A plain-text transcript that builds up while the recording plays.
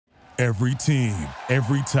Every team,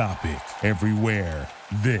 every topic, everywhere.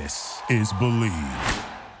 This is Believe.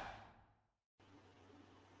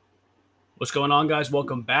 What's going on, guys?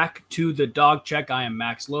 Welcome back to the Dog Check. I am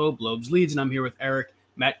Max Loeb, Loeb's Leads, and I'm here with Eric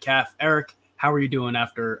Metcalf. Eric, how are you doing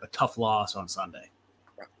after a tough loss on Sunday?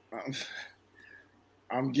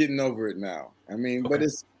 I'm getting over it now. I mean, Okay. but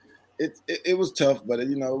it was tough, but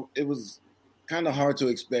it was kind of hard to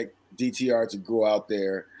expect DTR to go out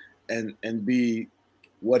there and be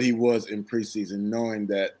what he was in preseason, knowing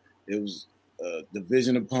that it was a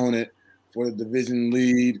division opponent for the division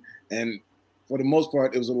lead, and for the most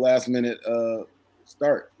part, it was a last-minute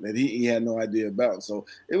start that he had no idea about. So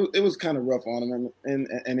it was kind of rough on him,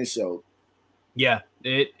 and it showed. Yeah,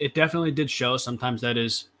 it definitely did show. Sometimes that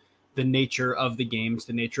is the nature of the game. It's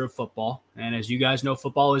the nature of football. And as you guys know,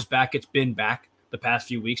 football is back. It's been back the past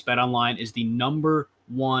few weeks. BetOnline is the number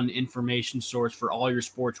one information source for all your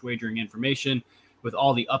sports wagering information, with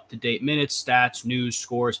all the up-to-date minutes, stats, news,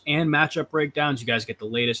 scores, and matchup breakdowns. You guys get the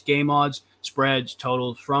latest game odds, spreads,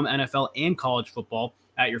 totals from NFL and college football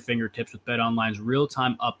at your fingertips with BetOnline's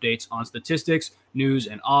real-time updates on statistics, news,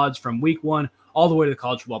 and odds from week one all the way to the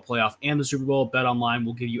college football playoff and the Super Bowl. BetOnline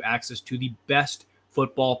will give you access to the best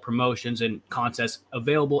football promotions and contests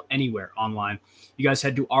available anywhere online. You guys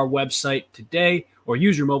head to our website today or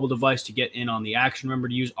use your mobile device to get in on the action. Remember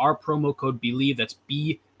to use our promo code BELIEVE, that's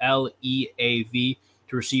BLEAV,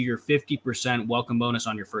 to receive your 50% welcome bonus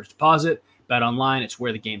on your first deposit. BetOnline, it's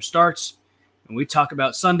where the game starts. And we talk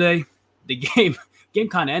about Sunday, the game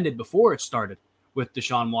kind of ended before it started with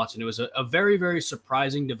Deshaun Watson. It was a very, very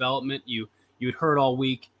surprising development. You had heard all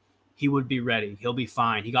week he would be ready. He'll be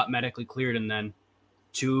fine. He got medically cleared, and then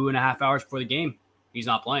 2.5 hours before the game, he's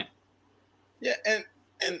not playing. Yeah,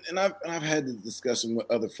 and I've had the discussion with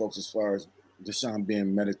other folks as far as Deshaun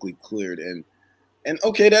being medically cleared, and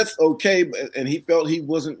okay, that's okay, and he felt he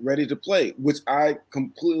wasn't ready to play, which I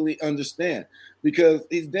completely understand, because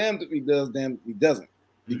he's damned if he does, damned if he doesn't.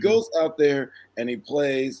 He goes out there and he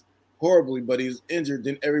plays horribly, but he's injured,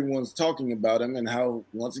 then everyone's talking about him and how,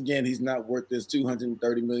 once again, he's not worth this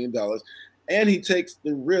 $230 million, and he takes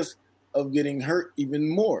the risk of getting hurt even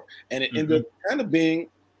more. And it ended up kind of being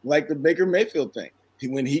like the Baker Mayfield thing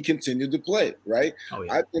when he continued to play, right? Oh,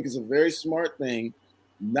 yeah. I think it's a very smart thing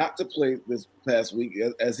not to play this past week,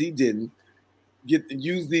 as he didn't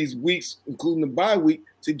use these weeks, including the bye week,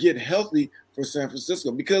 to get healthy for San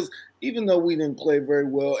Francisco. Because even though we didn't play very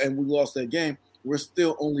well and we lost that game, we're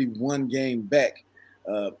still only one game back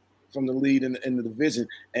from the lead in the division.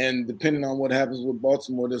 And depending on what happens with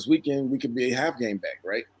Baltimore this weekend, we could be a half game back,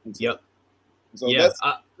 right? Yep. So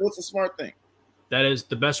that's a smart thing. That is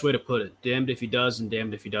the best way to put it. Damned if he does and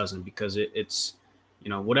damned if he doesn't, because it's,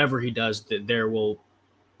 whatever he does, that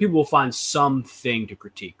people will find something to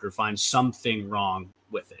critique or find something wrong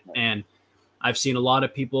with it. And I've seen a lot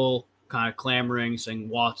of people kind of clamoring, saying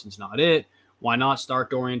Watson's not it. Why not start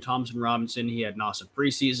Dorian Thompson-Robinson? He had an awesome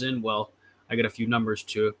preseason. Well, I got a few numbers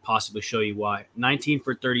to possibly show you why. 19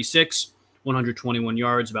 for 36, 121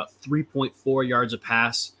 yards, about 3.4 yards a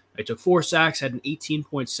pass. He took 4 sacks, had an 18.7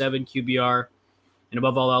 QBR, and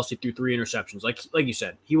above all else, he threw 3 interceptions. Like you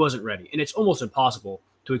said, he wasn't ready. And it's almost impossible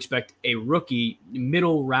to expect a rookie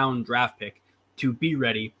middle round draft pick to be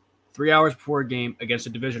ready 3 hours before a game against a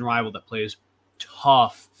division rival that plays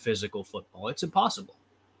tough physical football. It's impossible.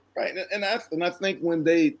 Right. And I think when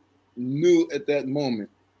they knew at that moment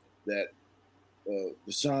that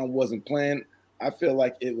Deshaun wasn't playing, I feel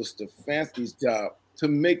like it was Stefanski's job to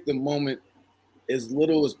make the moment as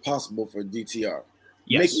little as possible for DTR.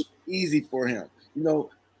 Yes. Make it easy for him.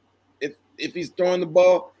 If he's throwing the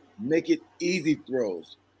ball, make it easy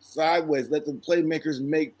throws, sideways, let the playmakers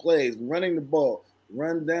make plays, running the ball,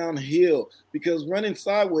 run downhill, because running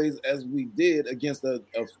sideways, as we did against a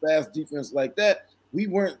fast defense like that, we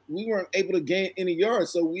weren't able to gain any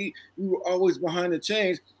yards. So we were always behind the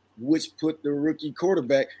chains, which put the rookie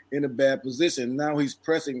quarterback in a bad position. Now he's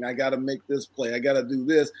pressing. I got to make this play. I got to do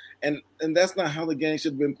this. And that's not how the game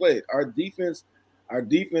should have been played. Our defense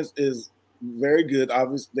is very good.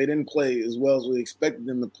 Obviously, they didn't play as well as we expected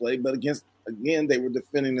them to play, but again, they were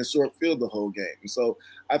defending the short field the whole game. So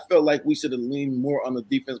I felt like we should have leaned more on the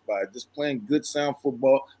defense by just playing good, sound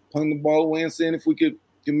football, putting the ball away and seeing if we could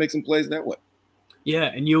make some plays that way. Yeah,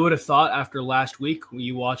 and you would have thought after last week when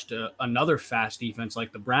you watched another fast defense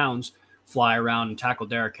like the Browns fly around and tackle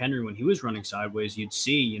Derrick Henry when he was running sideways, you'd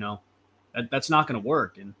see, that's not going to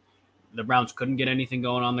work. And the Browns couldn't get anything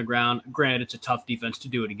going on the ground. Granted, it's a tough defense to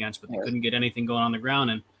do it against, but they couldn't get anything going on the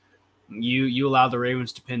ground. And you allow the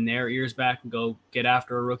Ravens to pin their ears back and go get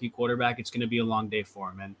after a rookie quarterback, it's going to be a long day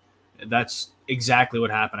for him. And That's exactly what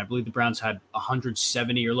happened. I believe the Browns had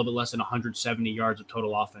 170 or a little bit less than 170 yards of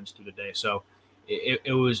total offense through the day. So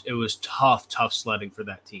it was tough sledding for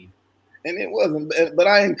that team. And it wasn't. But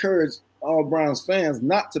I encourage all Browns fans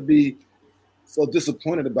not to be so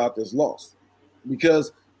disappointed about this loss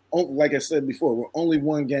because, like I said before, we're only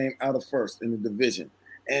one game out of first in the division.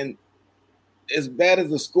 And as bad as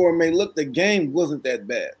the score may look, the game wasn't that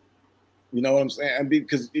bad. You know what I'm saying?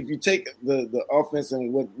 Because if you take the offense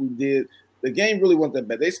and what we did, the game really wasn't that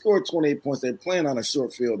bad. They scored 28 points. They're playing on a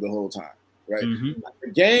short field the whole time, right? Mm-hmm.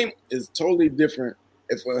 The game is totally different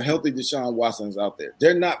if a healthy Deshaun Watson is out there.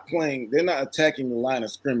 They're not attacking the line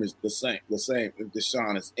of scrimmage the same if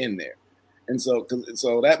Deshaun is in there. And so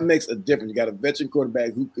that makes a difference. You got a veteran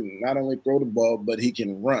quarterback who can not only throw the ball, but he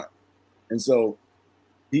can run. And so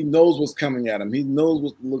he knows what's coming at him. He knows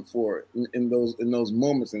what to look for in those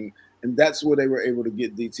moments. And that's where they were able to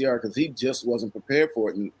get DTR because he just wasn't prepared for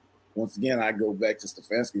it. And once again, I go back to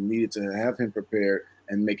Stefanski, needed to have him prepared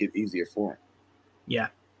and make it easier for him. Yeah,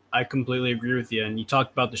 I completely agree with you. And you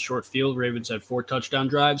talked about the short field. Ravens had 4 touchdown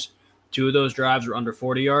drives. 2 of those drives were under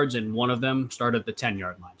 40 yards, and one of them started at the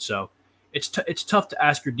 10-yard line. So it's tough to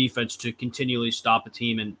ask your defense to continually stop a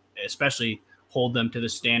team and especially hold them to the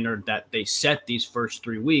standard that they set these first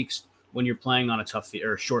 3 weeks when you're playing on a tough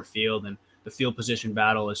or short field and the field position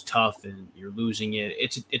battle is tough and you're losing it.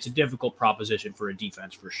 It's a difficult proposition for a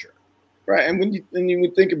defense for sure. Right, and when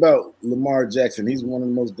you think about Lamar Jackson, he's one of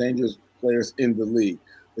the most dangerous players in the league.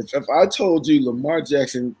 If I told you Lamar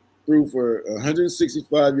Jackson threw for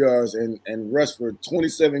 165 yards and rushed for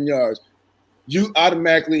 27 yards, you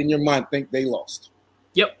automatically in your mind think they lost.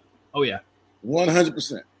 Yep. Oh yeah.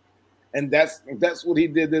 100%. And that's what he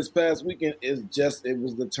did this past weekend. It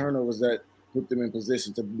was the turnovers that put them in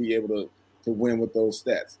position to be able to win with those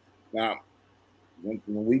stats. Now, when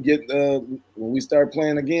we start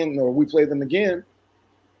playing again, or we play them again,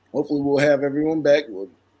 hopefully we'll have everyone back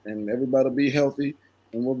and everybody will be healthy,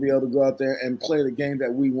 and we'll be able to go out there and play the game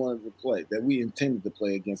that we wanted to play, that we intended to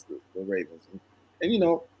play against the Ravens. And you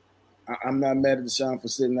know, I'm not mad at Deshaun for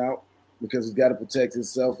sitting out because he's got to protect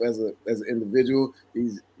himself as an individual.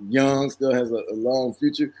 He's young, still has a long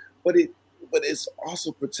future, but it's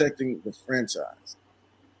also protecting the franchise.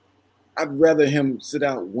 I'd rather him sit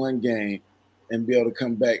out one game and be able to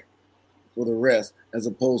come back for the rest as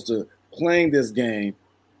opposed to playing this game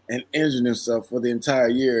and injuring himself for the entire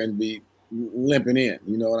year and be limping in.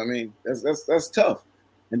 You know what I mean? That's tough.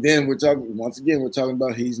 And then we're talking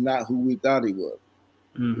about he's not who we thought he was.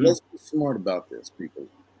 Mm-hmm. Let's be smart about this, people.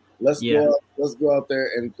 Let's go out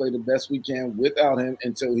there and play the best we can without him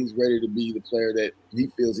until he's ready to be the player that he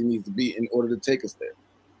feels he needs to be in order to take us there.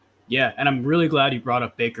 Yeah, and I'm really glad you brought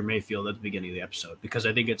up Baker Mayfield at the beginning of the episode because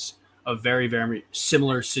I think it's a very, very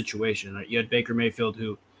similar situation. Right? You had Baker Mayfield,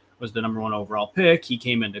 who was the number 1 overall pick. He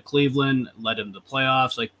came into Cleveland, led them to the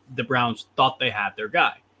playoffs. Like the Browns thought they had their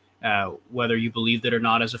guy. Whether you believed it or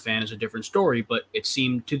not as a fan is a different story, but it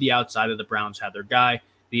seemed to the outside that the Browns had their guy.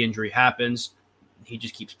 The injury happens. He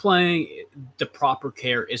just keeps playing. The proper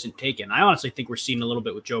care isn't taken. I honestly think we're seeing a little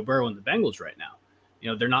bit with Joe Burrow and the Bengals right now. You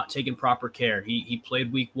know, they're not taking proper care. He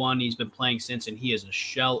played week 1. He's been playing since, and he is a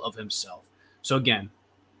shell of himself. So, again,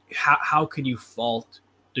 how can you fault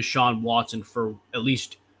Deshaun Watson for at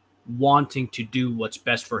least wanting to do what's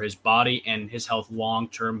best for his body and his health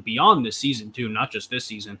long-term beyond this season, too, not just this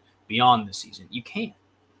season, beyond this season? You can't.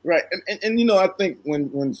 Right. And you know, I think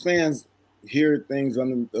when fans hear things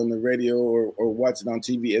on the radio or watch it on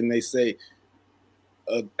TV and they say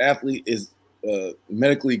an athlete is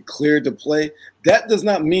medically cleared to play, that does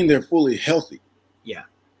not mean they're fully healthy. Yeah.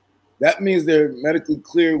 That means they're medically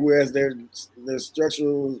clear, whereas their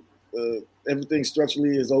structural, everything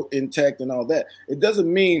structurally is intact and all that. It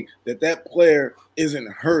doesn't mean that player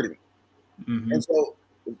isn't hurting. Mm-hmm. And so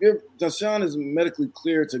if Deshaun is medically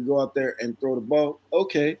clear to go out there and throw the ball,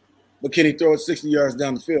 okay, but can he throw it 60 yards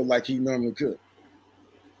down the field like he normally could?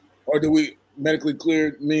 Or do we medically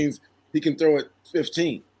cleared means he can throw it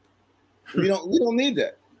 15? We don't need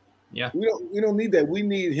that. Yeah. We don't need that. We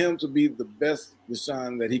need him to be the best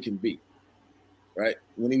Deshaun that he can be. Right?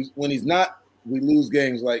 When he's not, we lose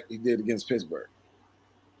games like he did against Pittsburgh.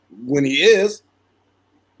 When he is,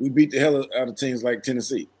 we beat the hell out of teams like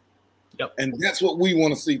Tennessee. Yep. And that's what we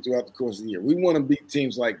want to see throughout the course of the year. We want to beat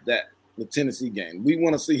teams like that, the Tennessee game. We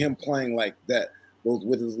want to see him playing like that, both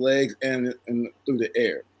with his legs and through the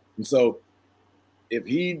air. And so if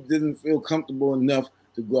he didn't feel comfortable enough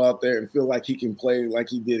to go out there and feel like he can play like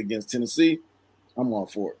he did against Tennessee, I'm all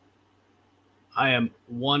for it. I am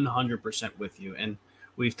 100% with you. And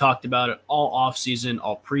we've talked about it all offseason,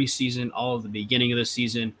 all preseason, all of the beginning of the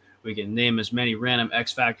season. We can name as many random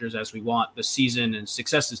X factors as we want. The season and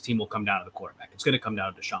success of this team will come down to the quarterback. It's going to come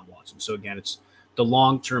down to Deshaun Watson. So again, it's the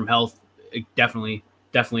long-term health, definitely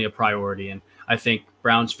a priority. And I think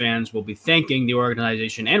Browns fans will be thanking the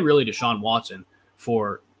organization and really Deshaun Watson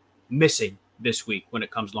for missing this week when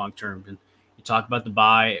it comes long-term. And you talk about the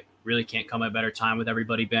bye, it really can't come at a better time with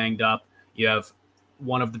everybody banged up. You have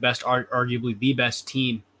one of the best, arguably the best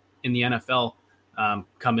team in the NFL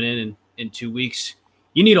coming in 2 weeks.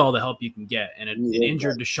 You need all the help you can get. And an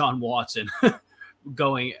injured Deshaun Watson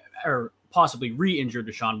going, or possibly re-injured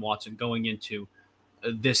Deshaun Watson going into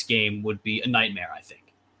this game would be a nightmare, I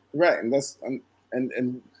think. Right. And that's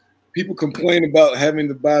and people complain about having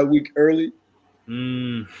the bye week early.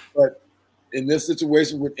 But in this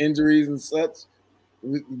situation with injuries and such,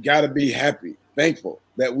 we got to be happy, thankful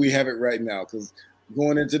that we have it right now, because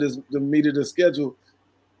going into the meat of the schedule,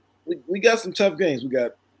 we got some tough games. We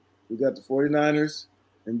got the 49ers,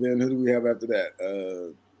 and then who do we have after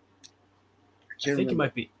that? I think it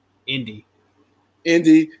might be Indy,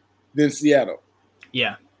 then Seattle.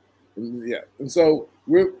 Yeah. And so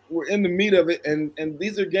we're in the meat of it, and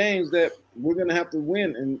these are games that we're going to have to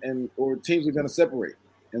win, and or teams are going to separate,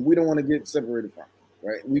 and we don't want to get separated from,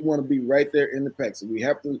 right? We want to be right there in the pack, so we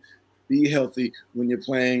have to be healthy when you're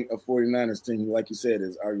playing a 49ers team, who, like you said,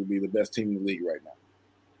 is arguably the best team in the league right now.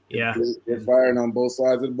 Yeah. They're firing on both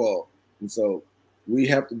sides of the ball, and so we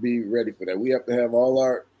have to be ready for that. We have to have all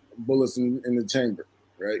our bullets in the chamber,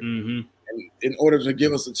 right? Mm-hmm. And in order to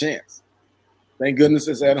give us a chance. Thank goodness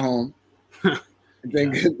it's at home.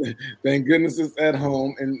 Thank goodness it's at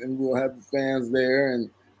home, and we'll have the fans there, and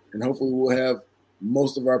hopefully we'll have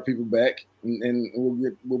most of our people back, and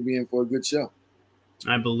we'll be in for a good show.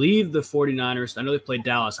 I believe the 49ers, I know they play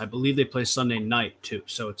Dallas. I believe they play Sunday night too.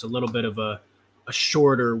 So it's a little bit of a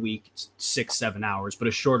shorter week. It's 6-7 hours, but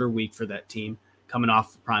a shorter week for that team coming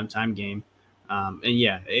off the primetime game. And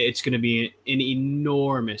yeah, it's going to be an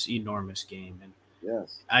enormous game. And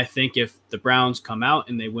yes, I think if the Browns come out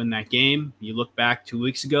and they win that game, you look back 2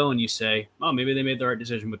 weeks ago and you say, oh, maybe they made the right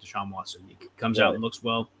decision with Deshaun Watson. He comes out and looks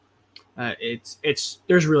well.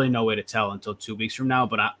 There's really no way to tell until 2 weeks from now,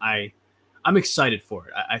 but I'm excited for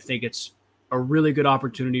it. I think it's a really good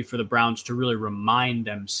opportunity for the Browns to really remind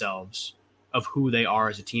themselves of who they are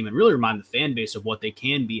as a team and really remind the fan base of what they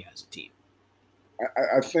can be as a team.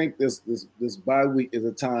 I think this bye week is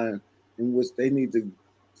a time in which they need to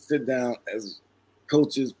sit down as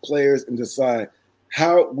coaches, players, and decide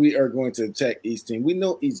how we are going to attack each team. We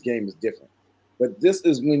know each game is different, but this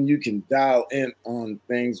is when you can dial in on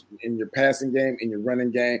things in your passing game, in your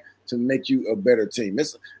running game, to make you a better team.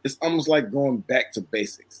 It's almost like going back to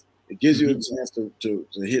basics. It gives you a chance to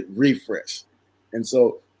hit refresh. And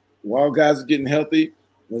so while guys are getting healthy,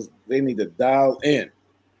 they need to dial in,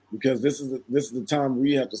 because this is the time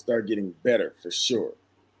we have to start getting better for sure.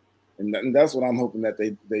 And that's what I'm hoping that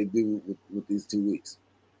they do with these 2 weeks.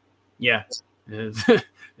 Yeah.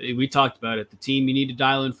 We talked about it. The team you need to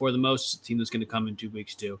dial in for the most is the team that's going to come in 2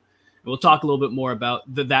 weeks too. And we'll talk a little bit more about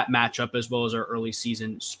that matchup as well as our early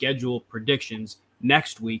season schedule predictions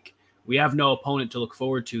next week. We have no opponent to look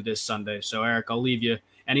forward to this Sunday. So, Eric, I'll leave you.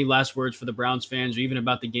 Any last words for the Browns fans or even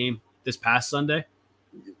about the game this past Sunday?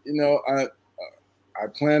 You know, I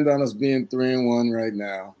planned on us being 3-1 right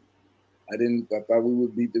now. I thought we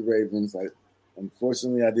would beat the Ravens.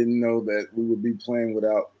 Unfortunately, I didn't know that we would be playing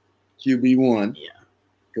without QB1. Yeah.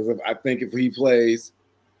 Because I think if he plays,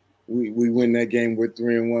 we win that game. We're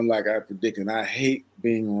 3-1 like I predicted. And I hate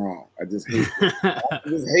being wrong. I just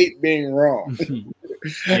hate being wrong.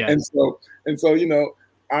 Yeah. And so you know,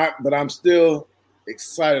 but I'm still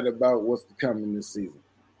excited about what's to come in this season.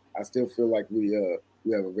 I still feel like we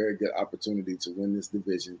have a very good opportunity to win this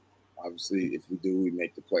division. Obviously, if we do, we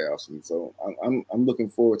make the playoffs. And so I'm looking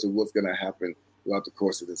forward to what's going to happen throughout the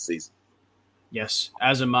course of this season. Yes,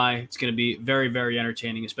 as am I. It's going to be very, very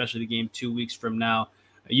entertaining, especially the game 2 weeks from now.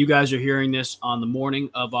 You guys are hearing this on the morning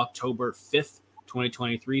of October 5th,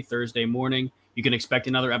 2023, Thursday morning. You can expect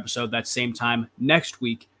another episode that same time next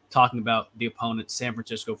week talking about the opponent, San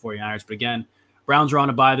Francisco 49ers. But again, Browns are on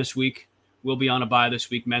a bye this week. We'll be on a bye this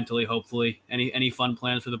week mentally, hopefully. Any fun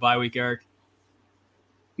plans for the bye week, Eric?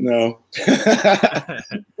 No.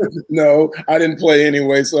 No, I didn't play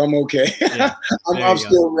anyway, so I'm okay. Yeah, I'm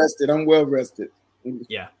still rested. I'm well rested.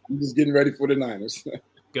 Yeah. I'm just getting ready for the Niners.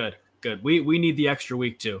 Good. We need the extra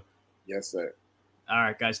week too. Yes, sir. All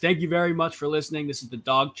right, guys. Thank you very much for listening. This is the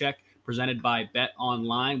Dawg Check presented by Bet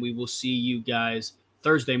Online. We will see you guys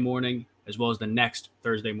Thursday morning as well as the next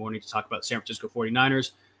Thursday morning to talk about San Francisco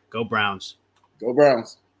 49ers. Go Browns. Go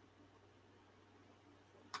Browns.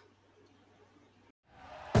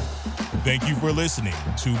 Thank you for listening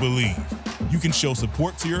to Believe. You can show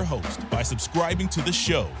support to your host by subscribing to the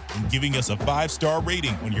show and giving us a 5-star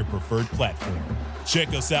rating on your preferred platform. Check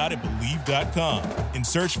us out at Believe.com and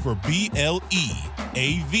search for BLEAV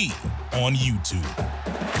on YouTube.